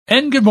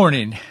And good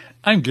morning.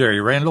 I'm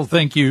Gary Randall.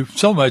 Thank you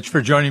so much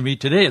for joining me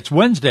today. It's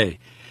Wednesday,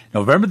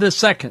 November the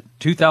 2nd,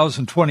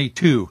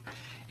 2022,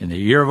 in the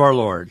year of our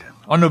Lord.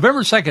 On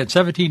November 2nd,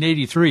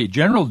 1783,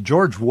 General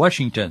George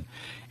Washington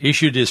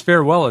issued his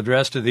farewell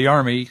address to the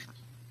Army.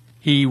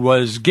 He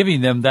was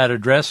giving them that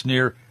address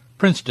near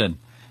Princeton,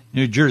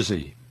 New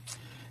Jersey.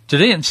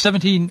 Today in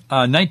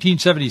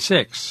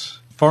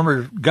 1976,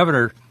 former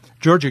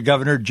Georgia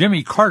Governor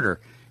Jimmy Carter,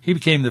 he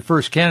became the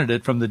first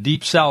candidate from the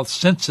Deep South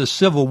since the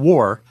Civil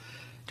War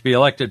to be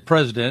elected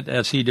president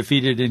as he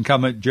defeated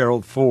incumbent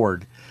Gerald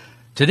Ford.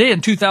 Today in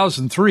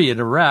 2003 in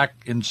Iraq,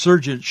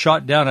 insurgents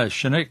shot down a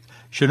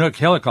Chinook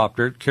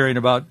helicopter carrying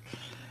about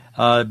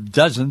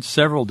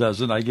several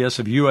dozen, I guess,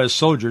 of U.S.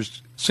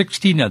 soldiers.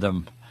 16 of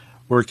them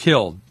were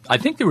killed. I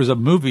think there was a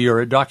movie or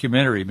a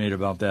documentary made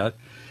about that.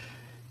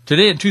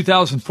 Today in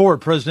 2004,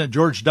 President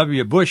George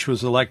W. Bush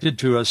was elected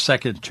to a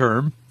second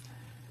term.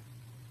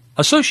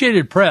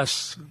 Associated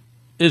Press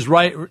is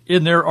right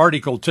in their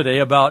article today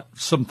about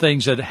some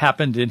things that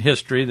happened in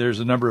history.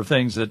 There's a number of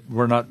things that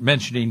we're not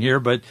mentioning here,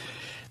 but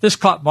this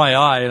caught my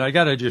eye, and I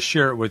got to just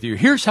share it with you.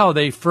 Here's how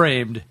they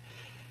framed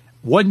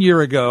 1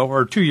 year ago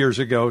or 2 years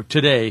ago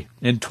today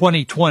in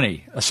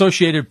 2020,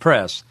 Associated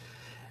Press.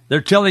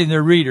 They're telling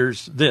their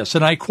readers this,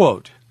 and I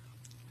quote,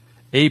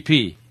 AP,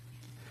 in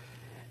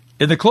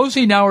the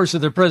closing hours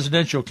of the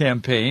presidential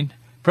campaign,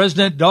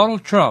 President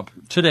Donald Trump,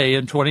 today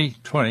in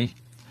 2020,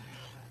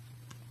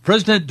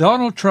 President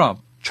Donald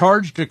Trump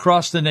charged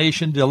across the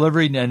nation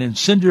delivering an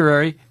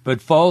incendiary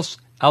but false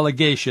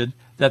allegation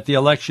that the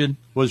election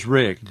was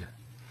rigged,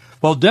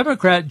 while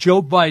Democrat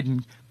Joe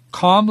Biden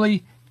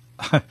calmly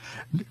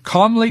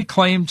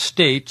claimed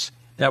states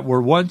that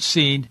were once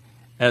seen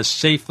as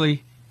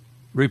safely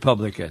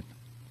Republican.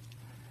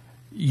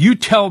 You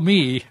tell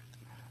me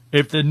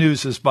if the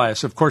news is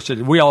biased. Of course,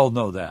 we all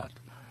know that.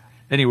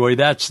 Anyway,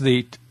 that's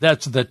the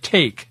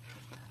take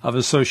of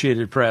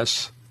Associated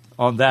Press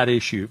on that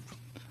issue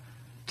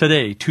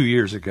today, 2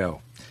 years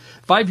ago.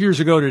 5 years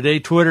ago today,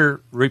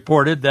 Twitter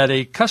reported that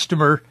a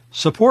customer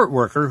support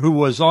worker who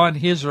was on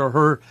his or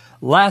her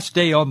last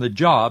day on the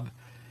job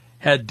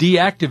had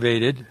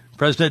deactivated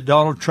President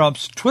Donald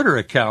Trump's Twitter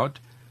account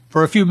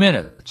for a few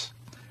minutes,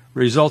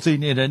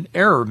 resulting in an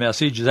error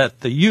message that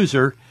the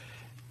user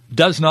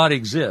does not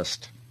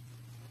exist.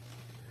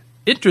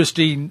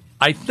 Interesting,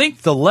 I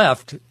think the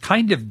left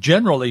kind of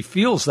generally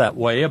feels that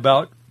way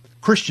about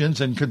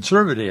Christians and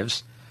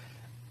conservatives.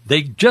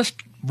 They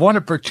just want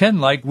to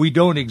pretend like we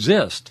don't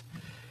exist.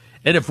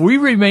 And if we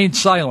remain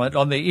silent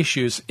on the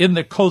issues in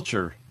the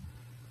culture,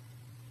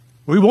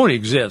 we won't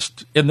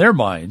exist in their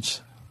minds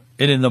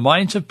and in the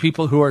minds of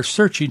people who are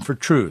searching for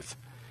truth.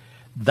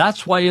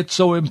 That's why it's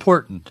so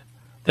important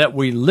that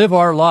we live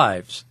our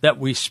lives, that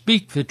we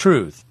speak the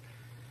truth.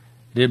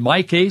 In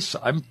my case,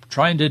 I'm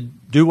trying to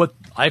do what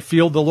I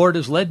feel the Lord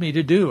has led me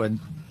to do and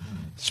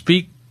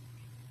speak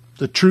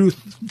the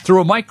truth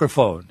through a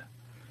microphone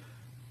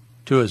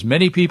to as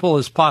many people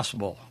as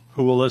possible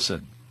who will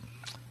listen.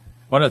 I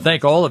want to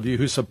thank all of you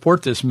who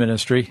support this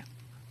ministry.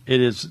 It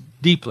is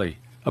deeply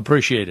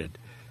appreciated.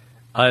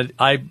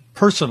 I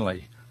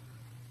personally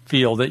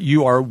feel that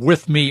you are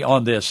with me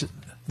on this,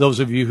 those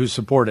of you who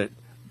support it.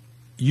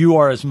 You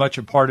are as much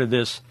a part of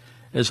this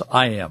as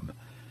I am,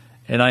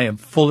 and I am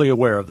fully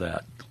aware of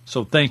that.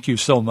 So thank you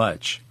so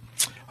much.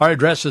 Our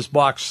address is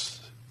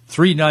Box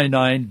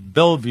 399,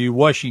 Bellevue,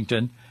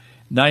 Washington,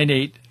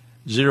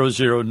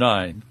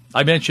 98009.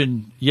 I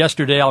mentioned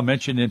yesterday, I'll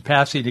mention in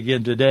passing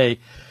again today,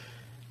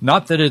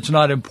 not that it's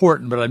not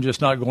important, but I'm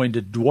just not going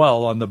to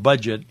dwell on the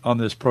budget on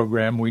this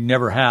program. We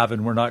never have,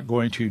 and we're not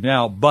going to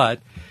now. But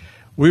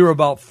we were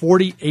about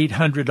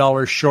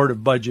 $4,800 short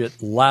of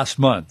budget last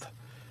month.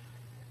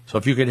 So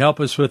if you could help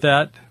us with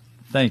that,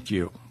 thank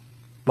you.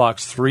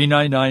 Box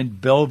 399,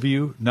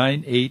 Bellevue,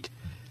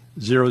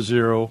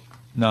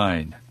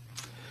 98009.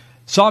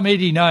 Psalm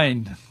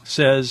 89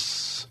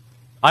 says,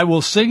 I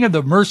will sing of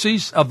the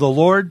mercies of the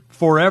Lord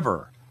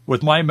forever.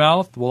 With my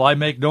mouth will I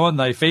make known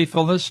thy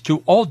faithfulness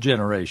to all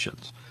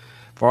generations.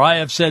 For I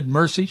have said,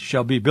 mercy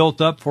shall be built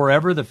up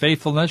forever. The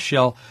faithfulness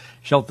shalt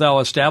thou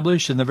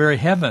establish in the very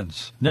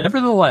heavens.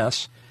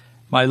 Nevertheless,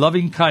 my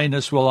loving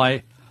kindness will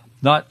I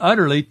not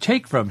utterly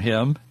take from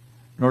him,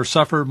 nor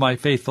suffer my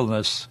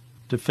faithfulness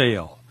to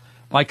fail.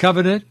 My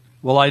covenant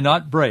will I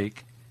not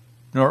break,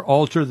 nor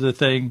alter the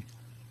thing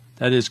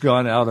that is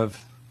gone out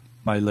of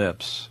my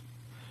lips.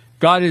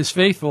 God is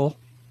faithful,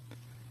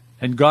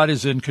 and God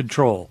is in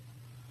control.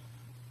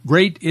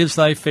 Great is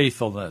thy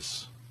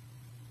faithfulness.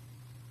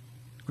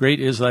 Great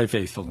is thy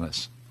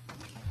faithfulness.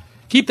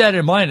 Keep that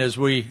in mind as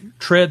we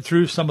tread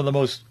through some of the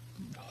most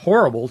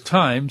horrible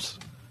times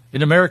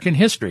in American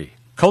history,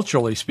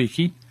 culturally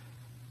speaking,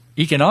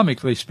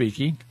 economically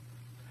speaking,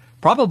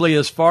 probably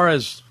as far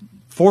as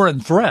foreign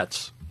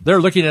threats.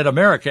 They're looking at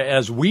America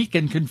as weak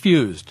and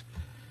confused.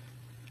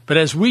 But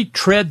as we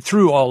tread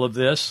through all of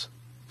this,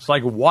 it's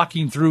like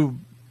walking through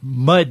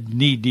mud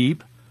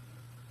knee-deep.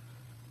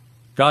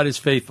 God is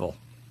faithful,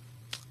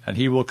 and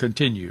he will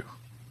continue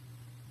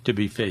to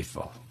be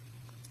faithful.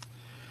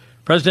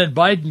 President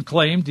Biden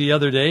claimed the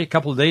other day, a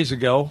couple of days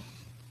ago,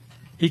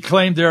 he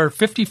claimed there are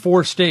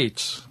 54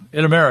 states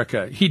in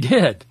America. He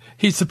did.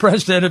 He's the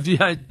president of the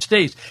United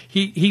States.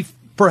 He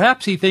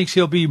perhaps he thinks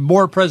he'll be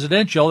more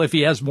presidential if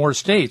he has more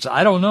states.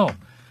 I don't know.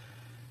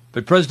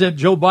 But President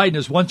Joe Biden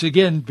has once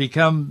again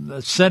become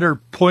the center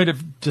point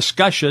of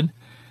discussion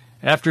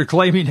after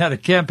claiming at a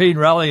campaign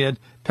rally in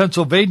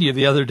Pennsylvania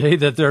the other day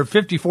that there are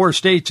 54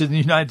 states in the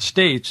United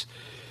States,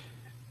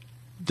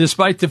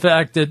 despite the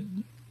fact that,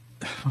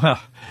 well,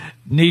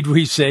 need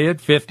we say it,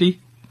 50?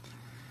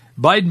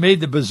 Biden made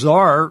the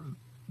bizarre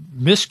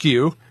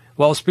miscue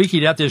while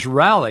speaking at this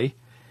rally.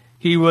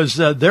 He was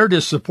there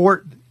to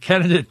support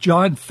candidate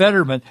John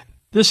Fetterman.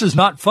 This is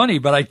not funny,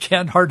 but I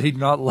can't hardly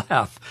not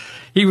laugh.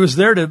 He was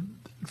there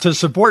to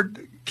support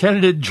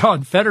candidate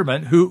John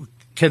Fetterman, who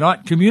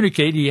cannot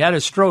communicate. He had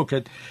a stroke.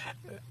 And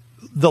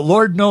the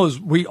Lord knows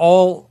we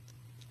all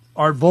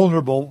are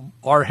vulnerable.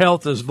 Our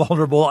health is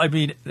vulnerable. I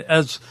mean,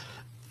 as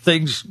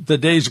the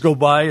days go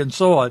by and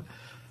so on.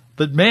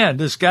 But man,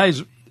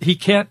 he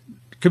can't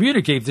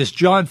communicate, this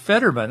John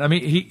Fetterman. I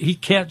mean, he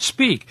can't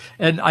speak.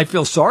 And I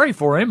feel sorry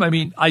for him. I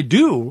mean, I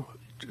do,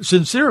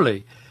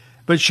 sincerely.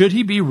 But should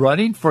he be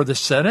running for the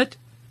Senate?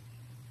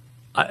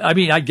 I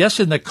mean, I guess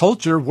in the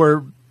culture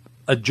where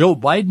Joe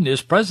Biden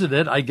is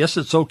president, I guess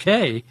it's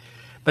okay.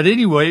 But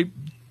anyway,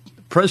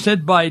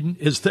 President Biden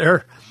is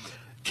there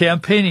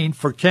campaigning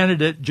for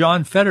candidate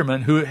John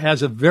Fetterman, who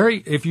has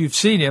if you've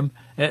seen him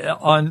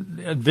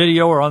on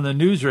video or on the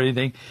news or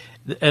anything,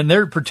 and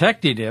they're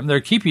protecting him,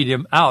 they're keeping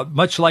him out,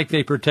 much like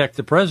they protect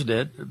the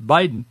president,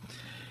 Biden.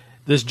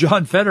 This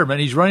John Fetterman,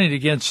 he's running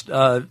against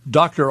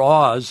Dr.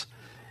 Oz,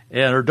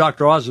 or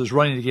Dr. Oz is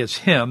running against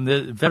him.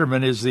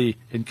 Fetterman is the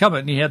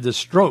incumbent, and he had this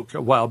stroke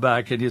a while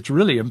back, and it's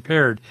really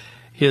impaired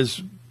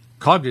his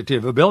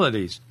cognitive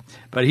abilities.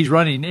 But he's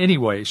running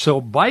anyway.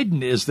 So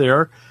Biden is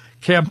there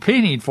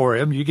campaigning for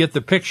him. You get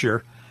the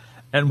picture.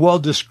 And while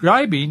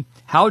describing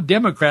how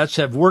Democrats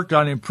have worked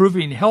on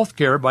improving health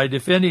care by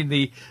defending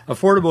the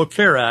Affordable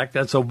Care Act,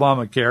 that's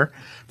Obamacare,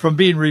 from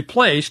being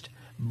replaced,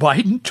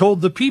 Biden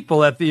told the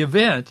people at the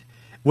event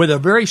with a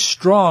very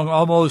strong,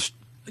 almost,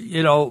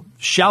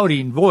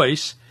 shouting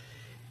voice,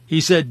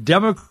 he said,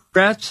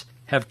 Democrats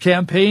have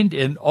campaigned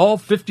in all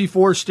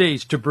 54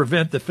 states to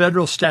prevent the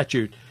federal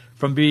statute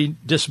from being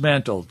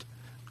dismantled.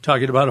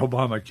 Talking about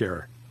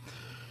Obamacare.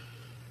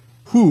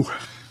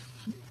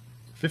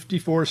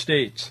 54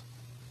 states.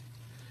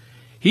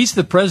 He's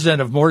the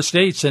president of more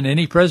states than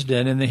any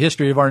president in the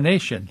history of our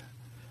nation.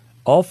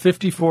 All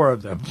 54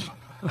 of them.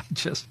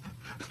 Just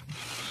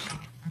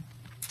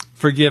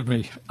forgive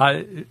me.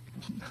 How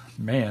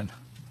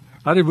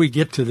did we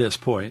get to this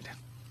point?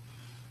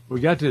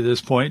 We got to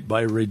this point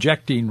by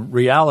rejecting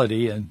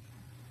reality and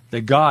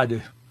that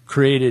God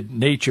created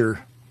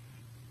nature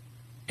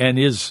and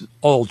is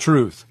all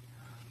truth.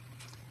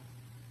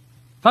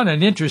 Found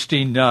an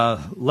interesting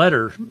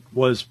letter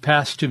was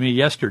passed to me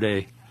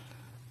yesterday.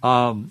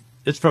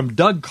 It's from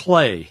Doug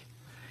Clay.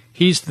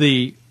 He's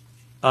the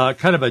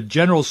kind of a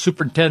general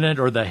superintendent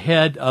or the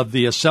head of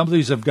the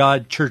Assemblies of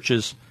God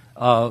Churches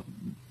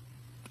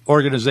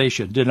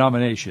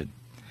denomination.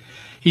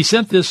 He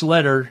sent this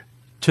letter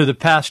to the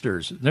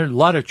pastors. There are a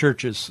lot of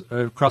churches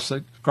across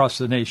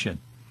the nation.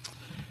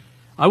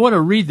 I want to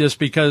read this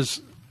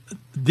because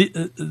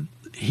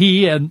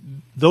he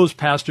and those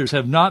pastors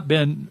have not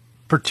been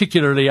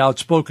particularly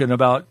outspoken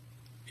about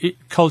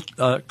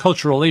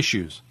cultural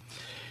issues.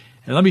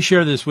 And let me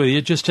share this with you.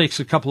 It just takes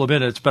a couple of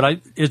minutes, but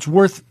it's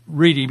worth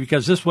reading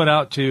because this went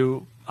out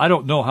to, I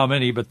don't know how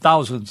many, but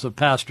thousands of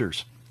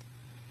pastors.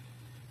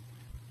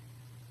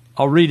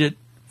 I'll read it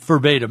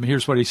verbatim.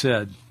 Here's what he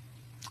said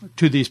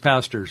to these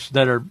pastors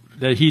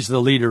that he's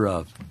the leader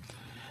of.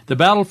 The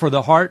battle for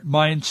the heart,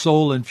 mind,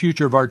 soul, and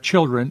future of our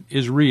children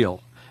is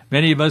real.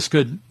 Many of us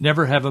could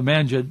never have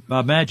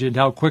imagined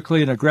how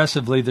quickly and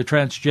aggressively the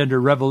transgender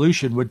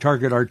revolution would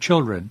target our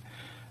children.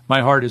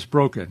 My heart is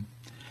broken.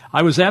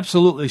 I was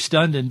absolutely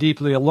stunned and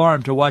deeply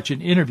alarmed to watch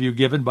an interview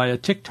given by a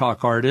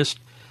TikTok artist,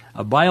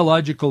 a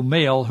biological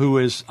male who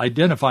is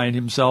identifying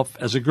himself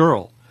as a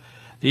girl.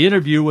 The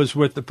interview was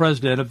with the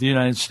President of the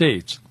United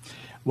States.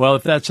 Well,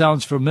 if that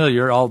sounds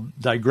familiar, I'll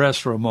digress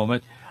for a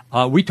moment.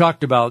 We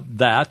talked about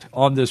that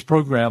on this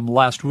program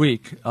last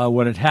week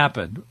when it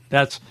happened.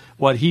 That's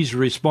what he's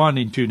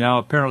responding to now.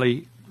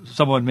 Apparently,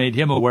 someone made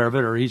him aware of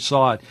it, or he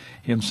saw it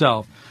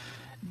himself.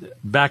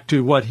 Back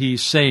to what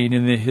he's saying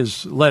in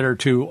his letter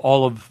to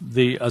all of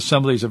the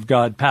Assemblies of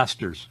God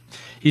pastors.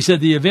 He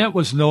said the event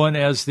was known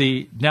as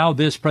the Now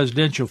This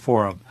Presidential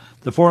Forum.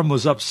 The forum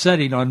was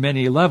upsetting on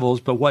many levels,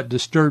 but what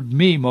disturbed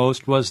me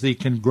most was the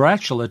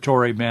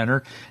congratulatory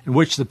manner in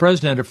which the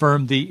president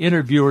affirmed the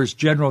interviewer's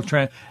general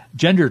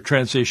gender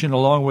transition,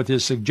 along with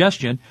his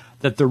suggestion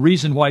that the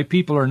reason why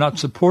people are not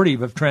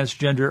supportive of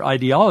transgender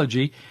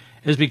ideology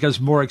is because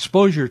more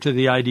exposure to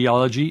the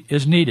ideology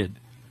is needed.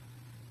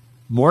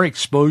 More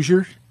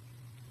exposure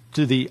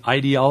to the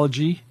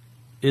ideology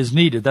is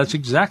needed. That's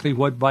exactly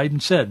what Biden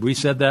said. We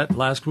said that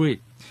last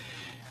week.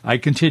 I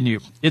continue.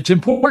 It's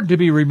important to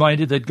be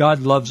reminded that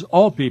God loves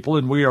all people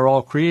and we are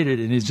all created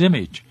in his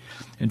image.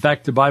 In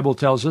fact, the Bible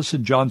tells us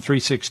in John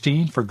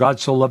 3:16, for God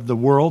so loved the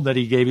world that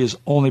he gave his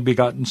only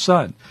begotten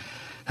Son.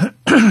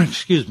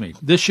 Excuse me.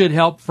 This should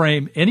help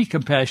frame any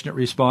compassionate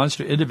response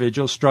to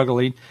individuals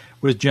struggling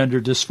with gender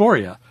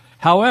dysphoria.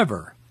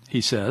 However, he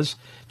says,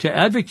 to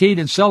advocate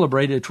and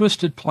celebrate a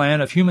twisted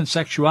plan of human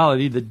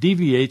sexuality that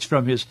deviates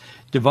from his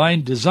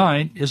divine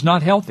design is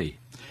not healthy.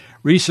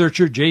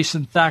 Researcher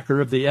Jason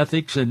Thacker of the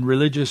Ethics and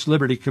Religious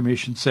Liberty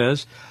Commission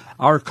says,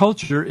 our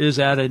culture is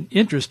at an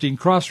interesting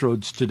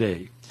crossroads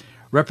today,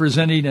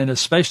 representing an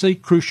especially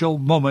crucial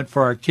moment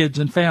for our kids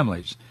and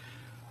families.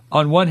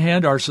 On one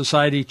hand, our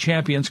society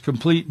champions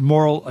complete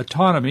moral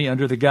autonomy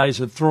under the guise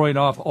of throwing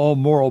off all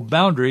moral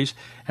boundaries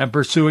and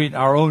pursuing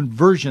our own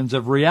versions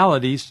of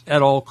realities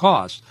at all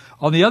costs.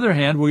 On the other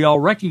hand, we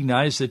all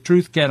recognize that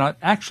truth cannot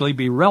actually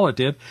be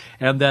relative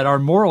and that our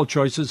moral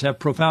choices have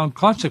profound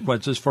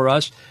consequences for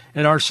us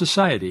and our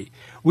society.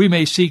 We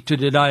may seek to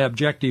deny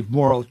objective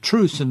moral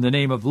truths in the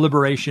name of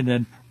liberation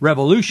and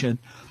revolution,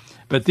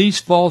 but these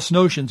false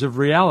notions of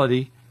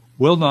reality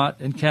will not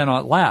and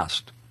cannot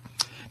last.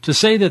 To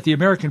say that the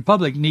American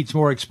public needs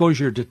more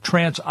exposure to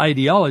trans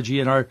ideology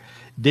in our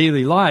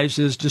daily lives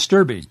is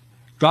disturbing.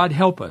 God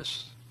help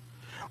us.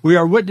 We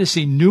are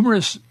witnessing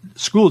numerous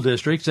school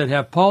districts that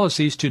have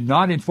policies to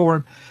not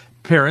inform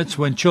parents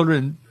when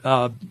children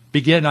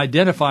begin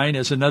identifying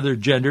as another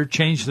gender,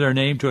 change their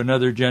name to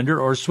another gender,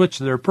 or switch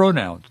their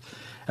pronouns.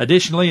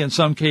 Additionally, in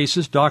some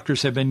cases,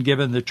 doctors have been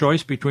given the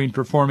choice between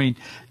performing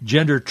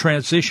gender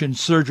transition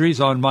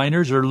surgeries on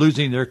minors or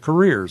losing their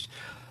careers.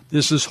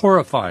 This is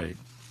horrifying.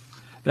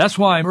 That's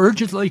why I'm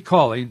urgently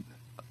calling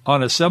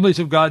on Assemblies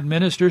of God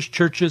ministers,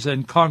 churches,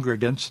 and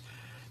congregants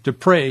to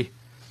pray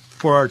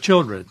for our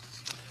children.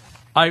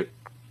 I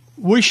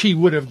wish he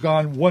would have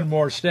gone one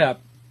more step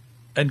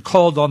and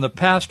called on the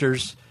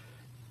pastors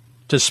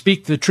to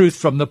speak the truth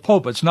from the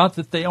pulpits. Not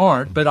that they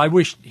aren't, but I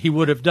wish he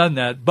would have done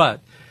that. But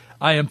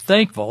I am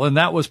thankful, and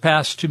that was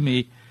passed to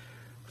me,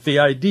 the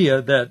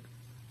idea that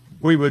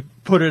we would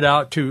put it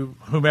out to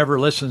whomever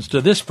listens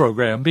to this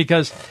program,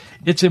 because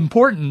it's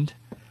important.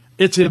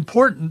 It's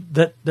important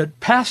that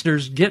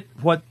pastors get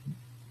what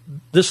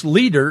this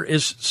leader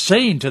is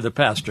saying to the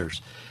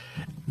pastors.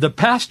 The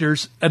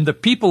pastors and the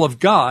people of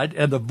God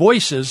and the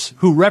voices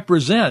who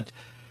represent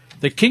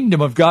the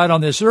kingdom of God on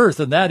this earth,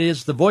 and that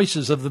is the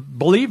voices of the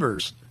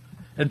believers.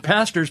 And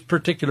pastors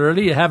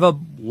particularly have a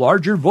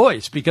larger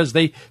voice because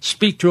they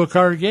speak to a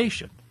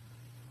congregation,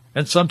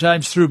 and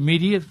sometimes through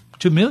media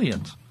to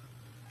millions,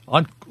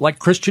 on like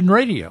Christian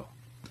radio.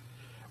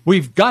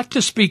 We've got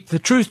to speak the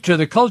truth to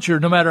the culture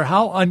no matter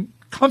how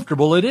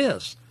uncomfortable it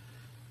is.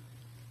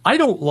 I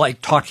don't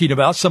like talking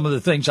about some of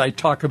the things I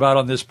talk about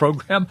on this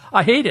program.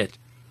 I hate it.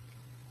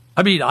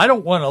 I mean, I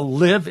don't want to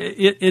live.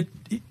 It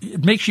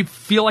makes you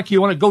feel like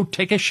you want to go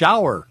take a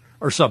shower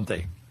or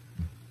something.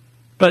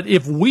 But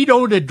if we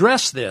don't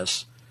address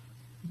this,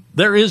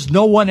 there is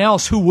no one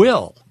else who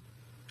will.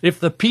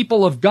 If the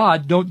people of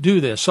God don't do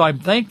this. So I'm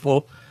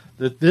thankful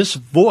that this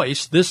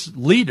voice, this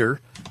leader,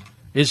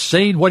 is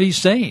saying what he's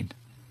saying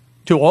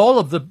to all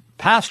of the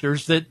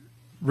pastors that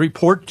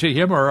report to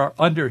him or are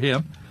under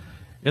him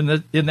in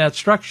that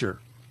structure.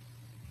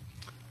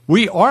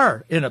 We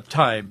are in a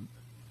time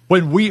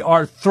when we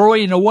are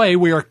throwing away,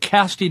 we are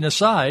casting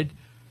aside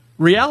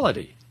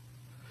reality.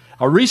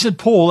 A recent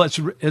poll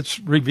it's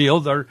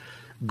revealed a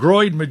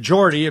growing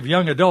majority of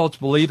young adults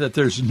believe that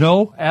there's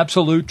no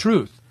absolute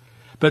truth,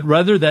 but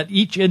rather that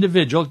each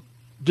individual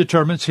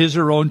determines his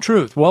or her own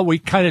truth. Well, we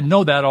kind of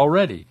know that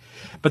already.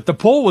 But the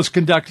poll was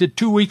conducted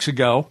 2 weeks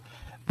ago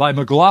by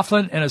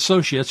McLaughlin and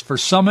Associates for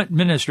Summit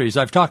Ministries.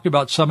 I've talked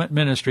about Summit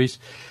Ministries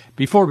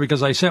before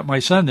because I sent my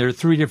son there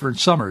 3 different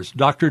summers.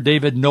 Dr.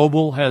 David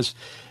Noble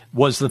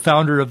was the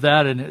founder of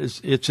that, and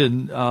it's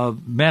in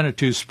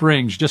Manitou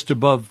Springs, just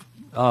above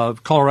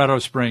Colorado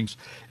Springs.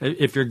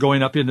 If you're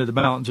going up into the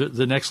mountains,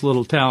 the next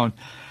little town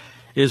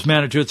is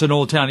Manitou. It's an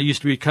old town. It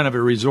used to be kind of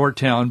a resort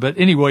town. But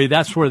anyway,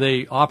 that's where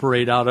they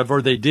operate out of,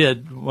 or they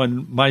did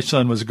when my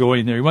son was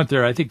going there. He went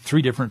there, I think,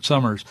 3 different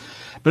summers.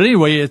 But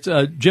anyway, it's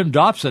Jim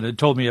Dobson had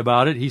told me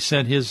about it. He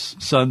sent his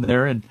son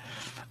there, and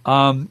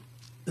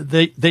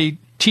they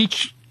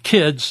teach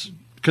kids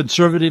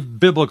conservative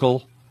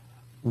biblical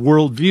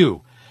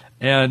worldview.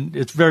 And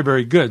it's very,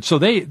 very good. So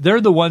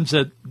they're the ones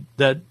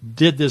that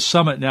did this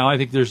summit now. I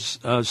think there's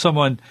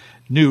someone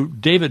new.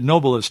 David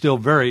Noble is still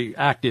very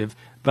active,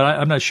 but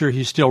I'm not sure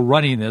he's still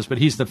running this, but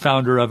he's the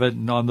founder of it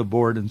and on the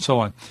board and so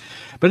on.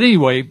 But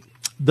anyway,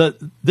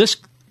 this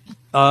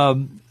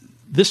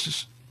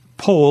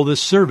poll,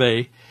 this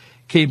survey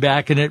came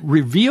back, and it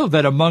revealed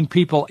that among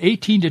people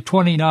 18 to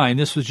 29,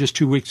 this was just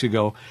 2 weeks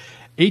ago,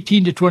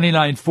 18 to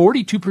 29,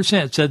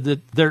 42% said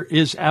that there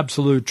is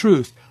absolute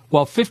truth,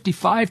 while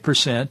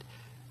 55%,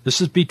 this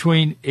is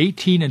between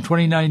 18 and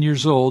 29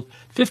 years old,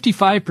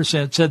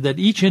 55% said that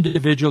each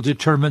individual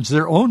determines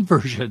their own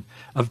version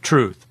of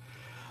truth.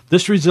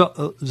 This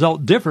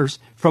result differs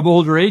from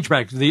older age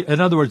brackets.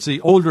 In other words, the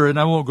older, and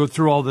I won't go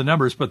through all the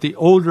numbers, but the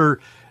older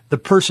the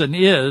person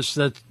is,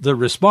 that the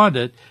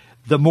respondent,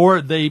 the more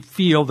they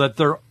feel that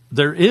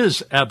there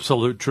is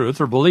absolute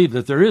truth, or believe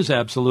that there is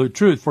absolute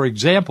truth. For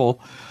example,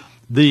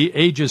 the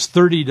ages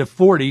 30 to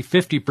 40,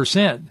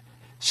 50%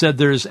 said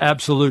there is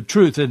absolute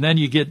truth. And then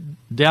you get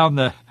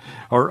down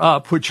or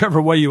up,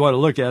 whichever way you want to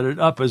look at it.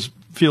 Up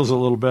feels a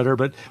little better.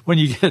 But when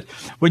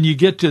you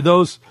get to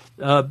those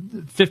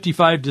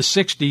 55 to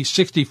 60,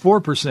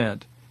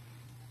 64%.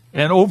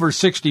 And over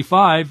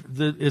 65,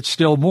 it's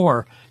still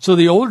more. So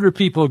the older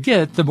people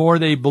get, the more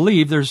they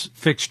believe there's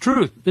fixed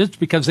truth. It's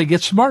because they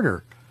get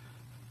smarter.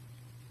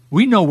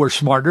 We know we're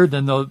smarter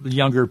than the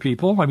younger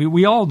people. I mean,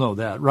 we all know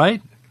that,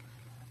 right?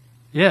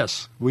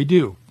 Yes, we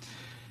do.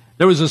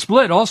 There was a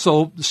split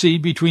also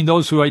seen between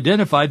those who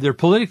identified their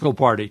political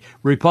party,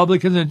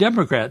 Republican and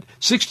Democrat.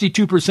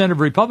 62% of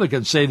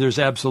Republicans say there's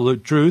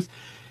absolute truth.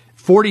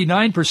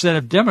 49%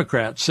 of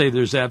Democrats say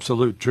there's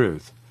absolute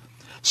truth.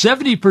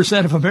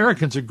 70% of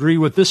Americans agree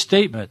with this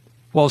statement,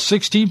 while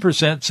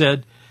 16%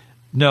 said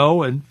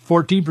no and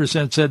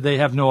 14% said they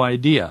have no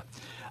idea.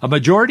 A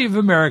majority of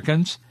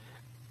Americans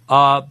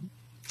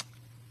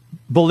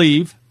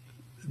believe,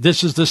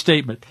 this is the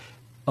statement,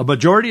 a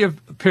majority of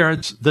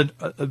parents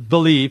that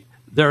believe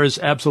there is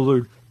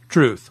absolute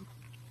truth.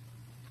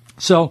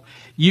 So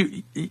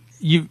you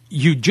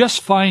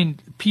just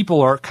find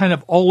people are kind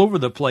of all over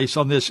the place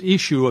on this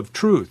issue of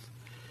truth.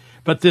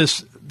 But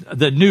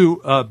the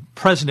new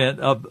president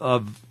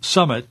of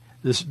Summit,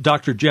 this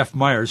Dr. Jeff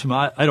Myers, whom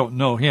I don't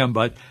know him,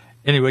 but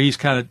anyway, he's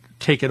kind of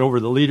taken over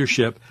the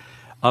leadership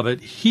of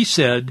it. He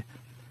said,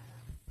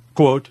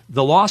 quote,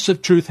 "The loss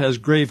of truth has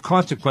grave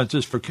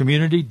consequences for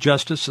community,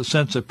 justice, a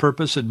sense of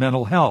purpose, and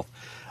mental health.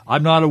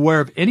 I'm not aware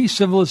of any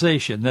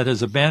civilization that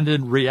has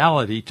abandoned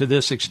reality to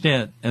this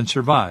extent and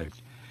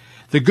survived.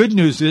 The good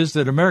news is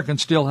that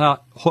Americans still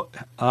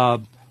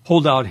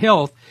hold out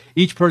health.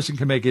 Each person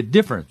can make a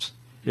difference.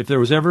 If there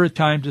was ever a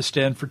time to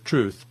stand for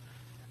truth,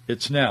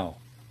 it's now."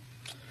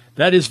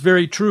 That is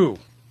very true.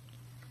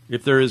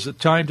 If there is a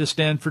time to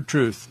stand for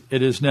truth,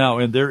 it is now.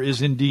 And there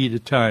is indeed a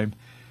time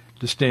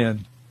to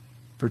stand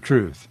for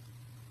truth.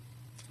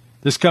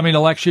 This coming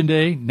election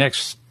day,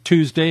 next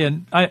Tuesday,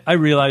 and I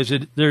realize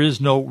there is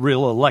no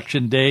real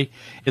election day.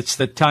 It's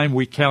the time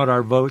we count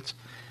our votes.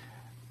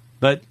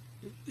 But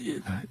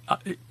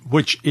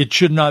which it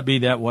should not be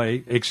that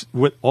way,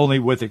 only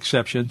with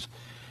exceptions.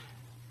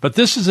 But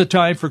this is a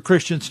time for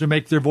Christians to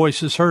make their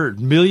voices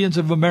heard. Millions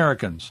of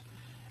Americans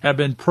have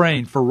been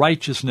praying for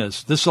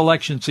righteousness this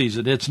election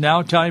season. It's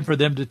now time for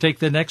them to take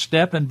the next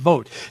step and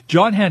vote.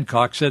 John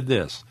Hancock said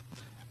this,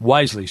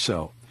 wisely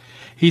so.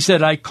 He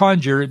said, "I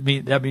conjure,"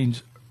 that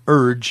means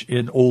urge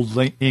in Old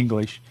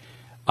English,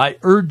 "I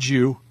urge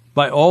you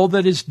by all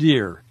that is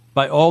dear,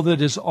 by all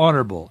that is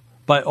honorable,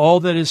 by all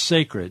that is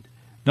sacred,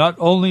 not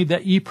only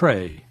that ye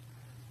pray,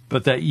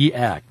 but that ye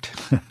act."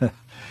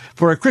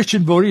 For a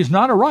Christian voting is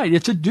not a right,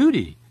 it's a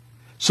duty.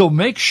 So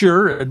make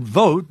sure and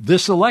vote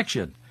this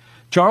election.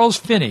 Charles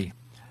Finney,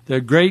 the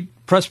great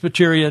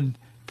Presbyterian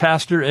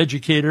pastor,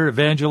 educator,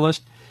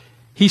 evangelist,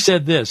 he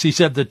said this. He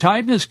said, "The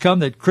time has come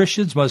that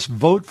Christians must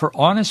vote for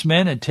honest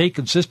men and take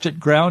consistent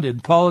ground in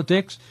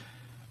politics,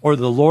 or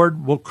the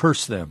Lord will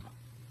curse them."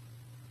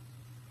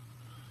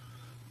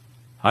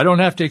 I don't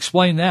have to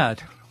explain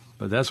that,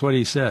 but that's what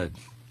he said.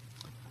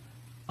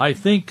 I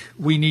think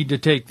we need to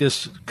take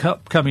this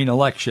coming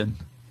election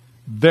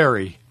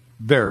very,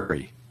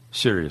 very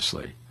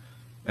seriously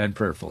and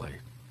prayerfully.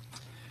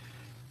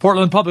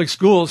 Portland Public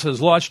Schools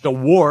has launched a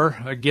war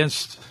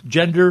against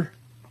gender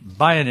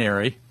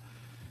binary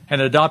and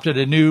adopted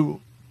a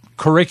new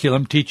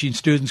curriculum teaching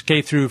students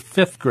K through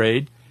 5th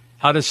grade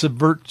how to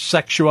subvert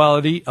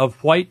sexuality of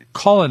white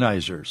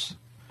colonizers.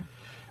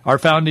 Our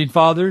founding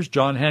fathers,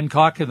 John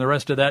Hancock and the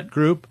rest of that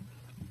group,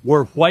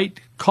 were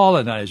white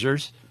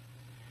colonizers.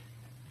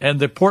 And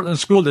the Portland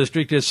School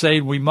District is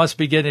saying we must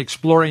begin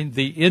exploring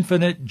the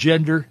infinite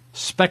gender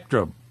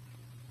spectrum.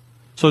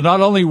 So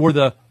not only were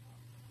the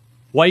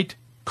white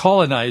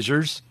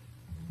colonizers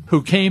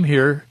who came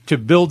here to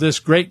build this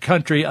great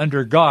country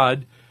under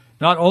God,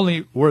 not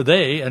only were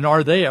they and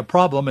are they a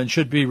problem and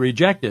should be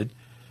rejected,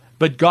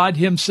 but God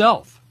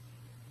himself,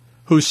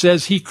 who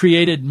says he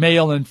created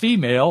male and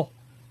female,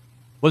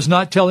 was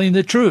not telling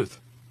the truth.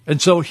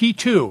 And so he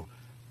too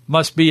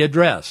must be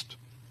addressed.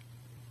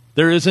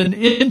 There is an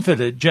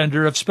infinite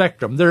gender of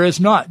spectrum. There is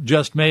not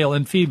just male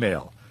and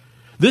female.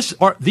 These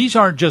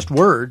aren't just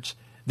words.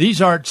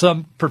 These aren't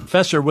some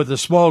professor with a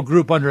small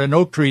group under an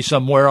oak tree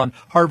somewhere on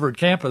Harvard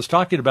campus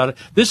talking about it.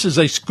 This is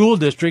a school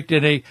district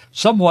in a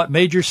somewhat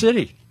major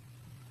city.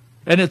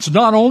 And it's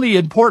not only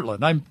in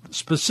Portland. I'm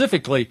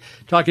specifically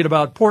talking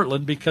about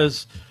Portland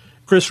because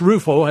Chris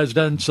Rufo has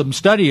done some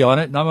study on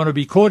it, and I'm going to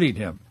be quoting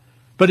him.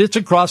 But it's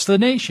across the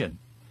nation.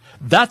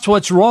 That's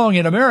what's wrong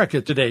in America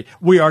today.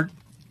 We are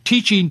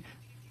teaching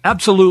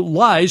absolute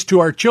lies to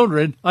our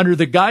children under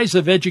the guise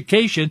of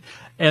education,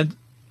 and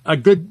a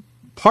good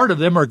part of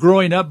them are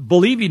growing up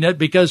believing it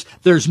because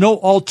there's no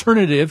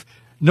alternative,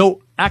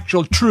 no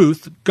actual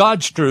truth,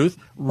 God's truth,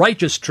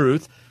 righteous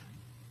truth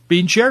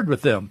being shared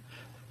with them.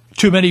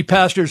 Too many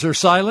pastors are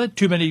silent.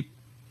 Too many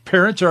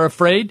parents are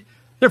afraid.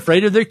 They're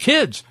afraid of their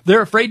kids.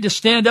 They're afraid to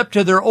stand up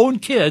to their own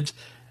kids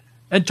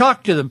and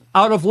talk to them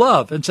out of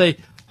love and say,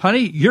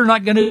 honey, you're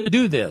not going to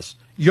do this.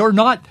 You're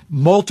not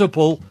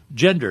multiple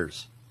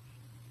genders.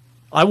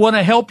 I want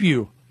to help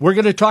you. We're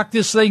going to talk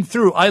this thing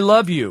through. I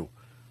love you.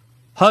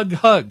 Hug,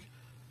 hug.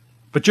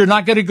 But you're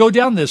not going to go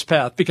down this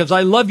path because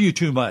I love you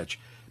too much.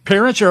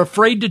 Parents are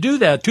afraid to do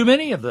that, too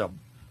many of them.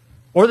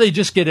 Or they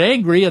just get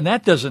angry, and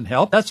that doesn't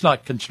help. That's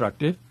not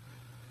constructive.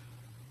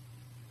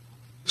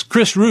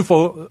 Chris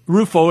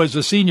Rufo is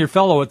a senior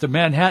fellow at the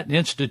Manhattan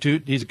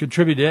Institute. He's a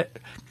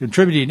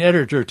contributing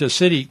editor to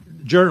City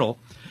Journal.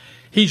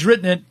 He's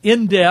written an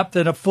in-depth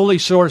and a fully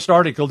sourced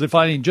article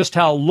defining just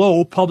how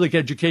low public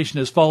education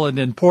has fallen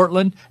in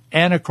Portland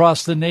and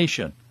across the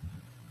nation.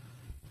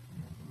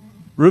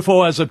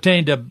 Rufo has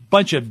obtained a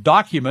bunch of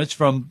documents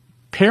from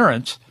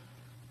parents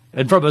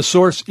and from a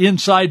source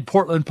inside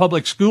Portland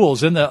Public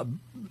Schools in the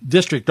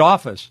district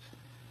office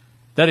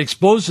that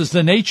exposes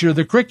the nature of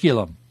the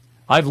curriculum.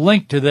 I've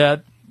linked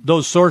to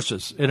those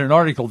sources in an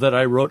article that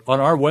I wrote on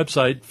our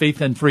website,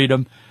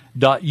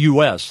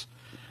 faithandfreedom.us.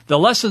 The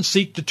lessons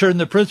seek to turn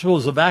the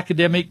principles of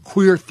academic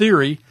queer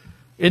theory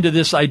into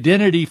this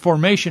identity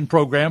formation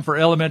program for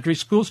elementary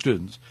school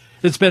students.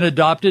 It's been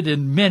adopted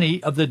in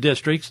many of the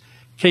district's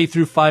K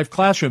through 5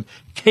 classroom.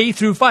 K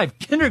through 5,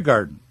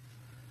 kindergarten.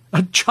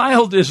 A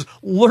child is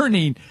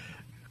learning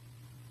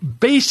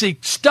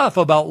basic stuff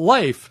about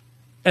life,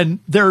 and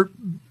they're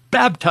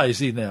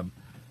baptizing them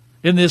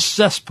in this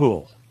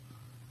cesspool.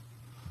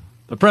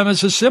 The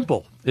premise is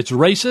simple. It's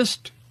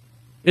racist.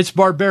 It's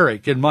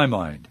barbaric in my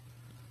mind.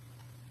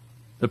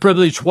 The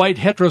privileged white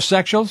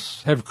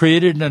heterosexuals have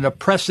created an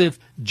oppressive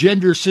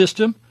gender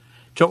system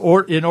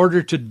in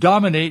order to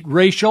dominate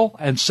racial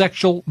and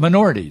sexual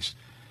minorities.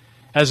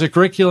 As the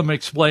curriculum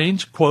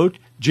explains, quote,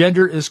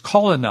 gender is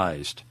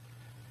colonized.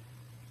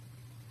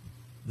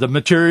 The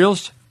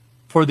materials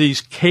for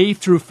these K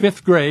through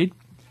 5th grade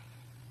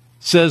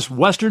says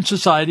Western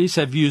societies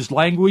have used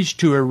language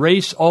to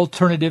erase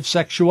alternative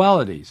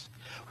sexualities.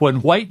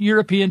 When white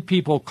European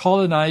people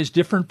colonized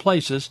different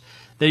places,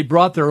 they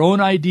brought their own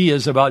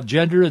ideas about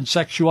gender and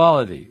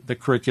sexuality, the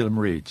curriculum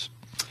reads.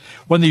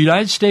 When the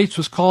United States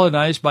was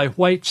colonized by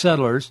white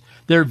settlers,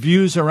 their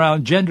views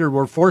around gender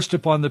were forced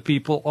upon the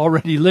people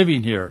already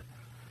living here.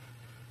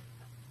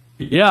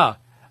 Yeah,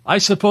 I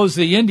suppose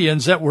the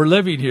Indians that were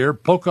living here,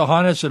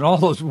 Pocahontas and all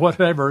those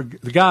whatever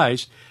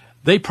guys,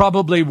 they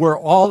probably were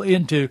all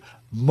into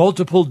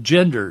multiple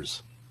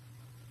genders.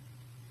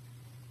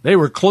 They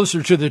were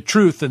closer to the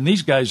truth than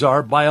these guys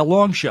are by a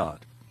long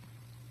shot.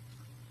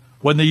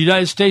 When the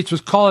United States was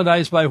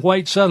colonized by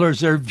white settlers,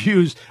 their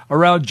views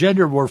around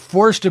gender were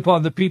forced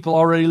upon the people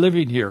already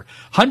living here.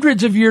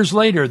 Hundreds of years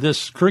later,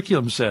 this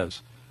curriculum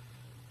says,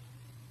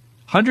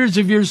 hundreds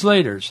of years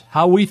later,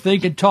 how we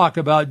think and talk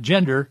about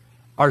gender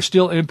are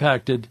still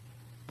impacted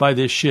by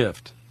this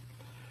shift.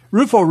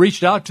 Rufo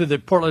reached out to the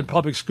Portland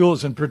Public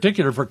Schools in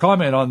particular for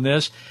comment on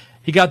this.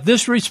 He got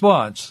this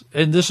response,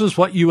 and this is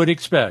what you would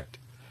expect.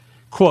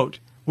 Quote,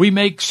 we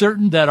make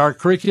certain that our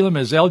curriculum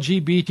is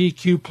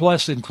LGBTQ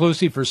plus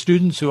inclusive for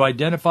students who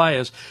identify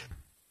as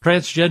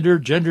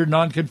transgender, gender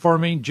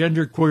nonconforming,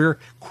 gender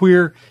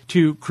queer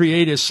to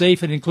create a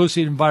safe and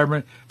inclusive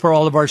environment for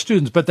all of our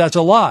students. But that's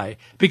a lie,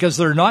 because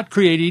they're not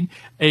creating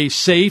a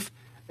safe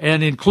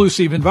and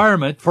inclusive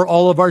environment for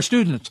all of our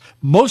students.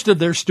 Most of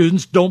their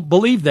students don't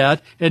believe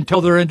that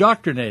until they're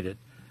indoctrinated.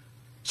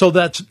 So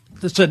that's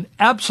an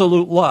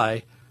absolute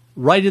lie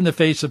right in the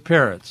face of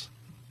parents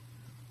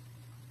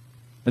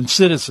and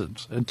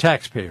citizens and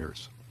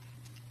taxpayers.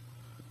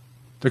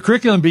 The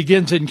curriculum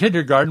begins in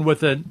kindergarten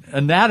with an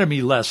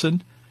anatomy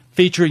lesson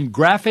featuring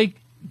graphic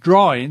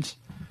drawings.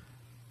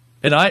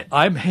 And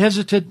I'm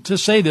hesitant to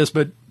say this,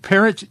 but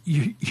parents,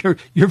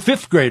 your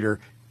fifth grader,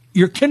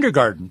 your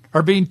kindergarten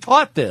are being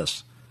taught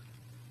this.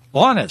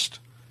 Honest.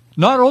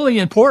 Not only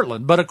in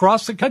Portland, but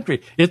across the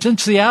country. It's in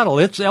Seattle.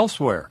 It's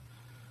elsewhere.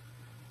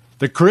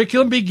 The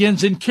curriculum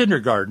begins in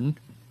kindergarten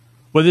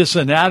with this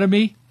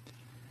anatomy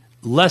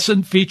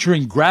lesson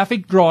featuring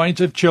graphic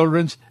drawings of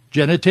children's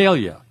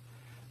genitalia.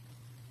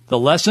 The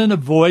lesson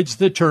avoids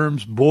the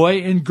terms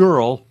boy and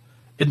girl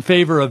in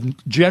favor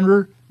of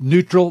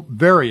gender-neutral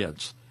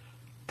variants,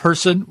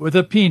 person with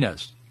a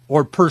penis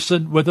or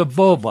person with a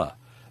vulva,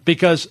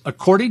 because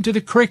according to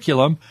the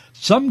curriculum,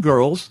 some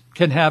girls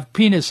can have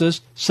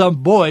penises,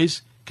 some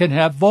boys can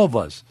have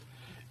vulvas.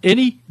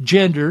 Any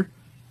gender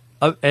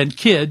and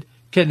kid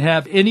can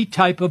have any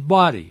type of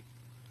body.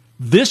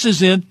 This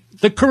is in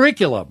the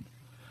curriculum.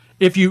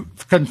 If you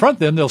confront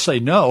them, they'll say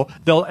no.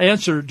 They'll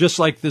answer just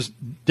like this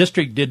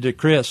district did to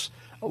Chris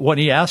when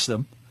he asked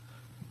them.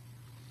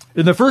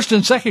 In the first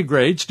and second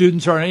grade,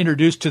 students are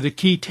introduced to the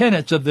key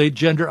tenets of the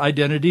gender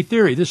identity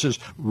theory. This is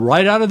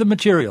right out of the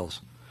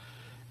materials.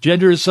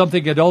 Gender is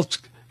something adults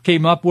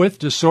came up with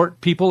to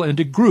sort people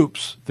into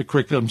groups, the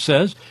curriculum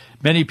says.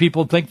 Many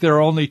people think there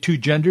are only two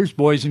genders,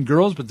 boys and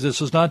girls, but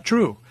this is not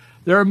true.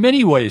 There are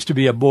many ways to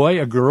be a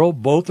boy, a girl,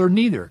 both, or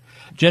neither.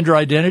 Gender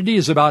identity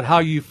is about how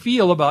you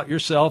feel about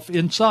yourself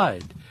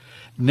inside.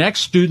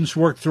 Next, students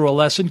work through a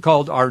lesson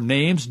called Our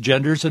Names,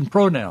 Genders, and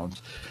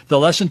Pronouns. The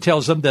lesson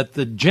tells them that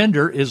the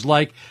gender is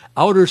like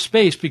outer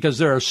space because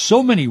there are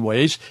so many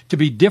ways to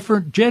be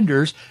different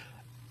genders.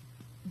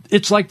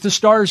 It's like the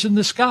stars in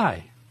the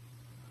sky.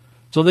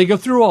 So they go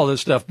through all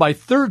this stuff. By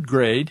third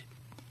grade,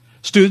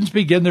 students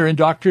begin their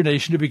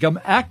indoctrination to become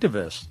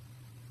activists,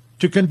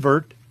 to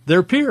convert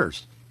their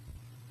peers.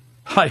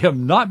 I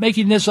am not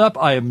making this up.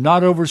 I am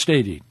not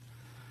overstating.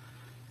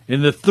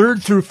 In the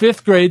third through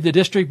fifth grade, the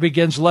district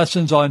begins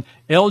lessons on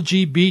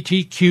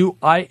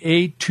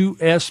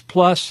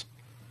LGBTQIA2S+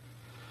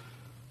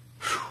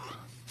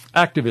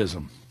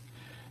 activism.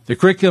 The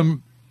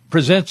curriculum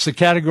presents the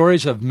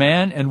categories of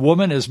man and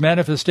woman as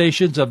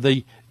manifestations of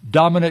the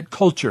dominant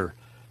culture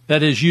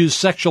that has used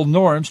sexual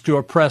norms to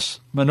oppress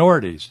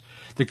minorities.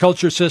 The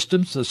culture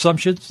systems,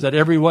 assumptions that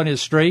everyone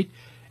is straight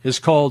is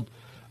called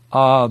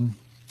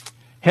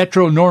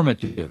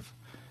heteronormative.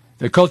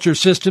 The culture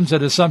systems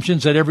and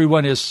assumptions that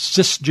everyone is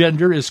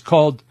cisgender is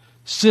called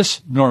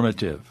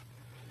cisnormative.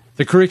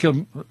 The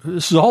curriculum,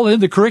 this is all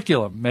in the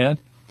curriculum, man.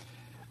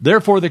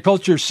 Therefore, the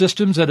culture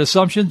systems and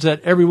assumptions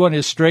that everyone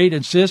is straight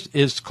and cis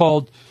is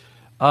called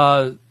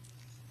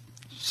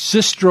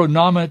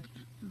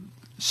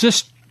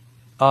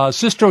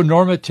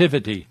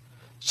cistronormativity.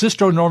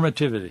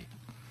 Cistronormativity.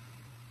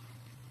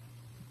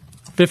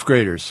 Fifth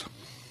graders.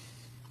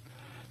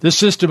 This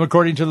system,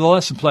 according to the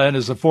lesson plan,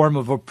 is a form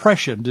of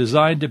oppression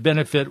designed to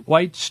benefit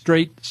white,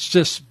 straight,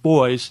 cis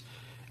boys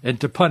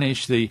and to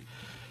punish the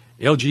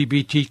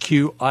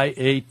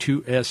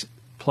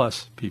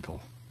LGBTQIA2S+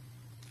 people.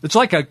 It's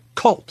like a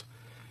cult,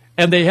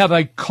 and they have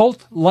a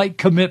cult-like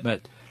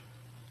commitment.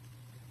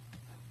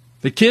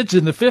 The kids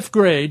in the fifth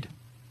grade,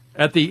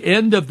 at the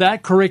end of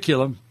that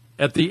curriculum,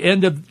 toward the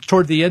end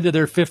of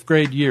their fifth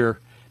grade year,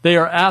 they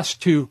are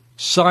asked to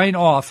sign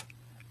off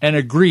and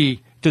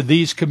agree to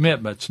these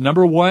commitments.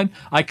 Number one,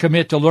 I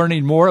commit to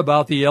learning more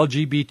about the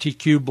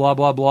LGBTQ blah,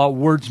 blah, blah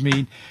words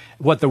mean,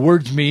 what the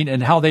words mean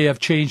and how they have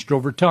changed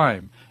over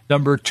time.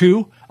 Number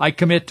two, I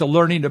commit to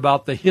learning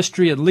about the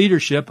history and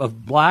leadership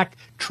of black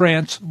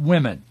trans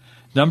women.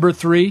 Number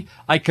three,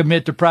 I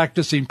commit to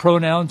practicing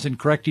pronouns and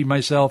correcting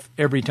myself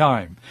every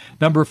time.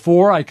 Number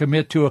four, I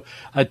commit to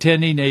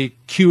attending a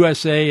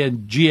QSA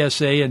and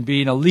GSA and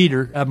being a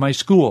leader at my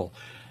school.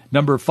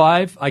 Number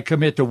five, I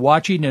commit to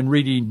watching and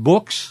reading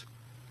books,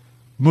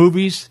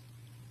 movies,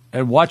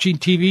 and watching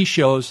TV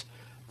shows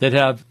that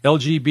have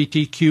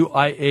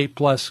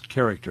LGBTQIA+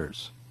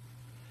 characters.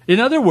 In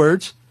other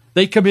words,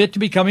 they commit to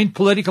becoming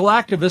political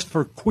activists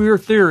for queer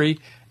theory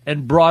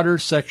and broader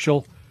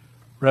sexual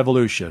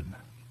revolution.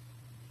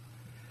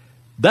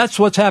 That's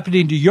what's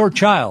happening to your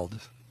child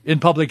in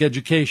public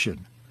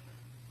education.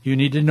 You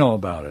need to know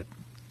about it.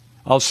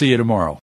 I'll see you tomorrow.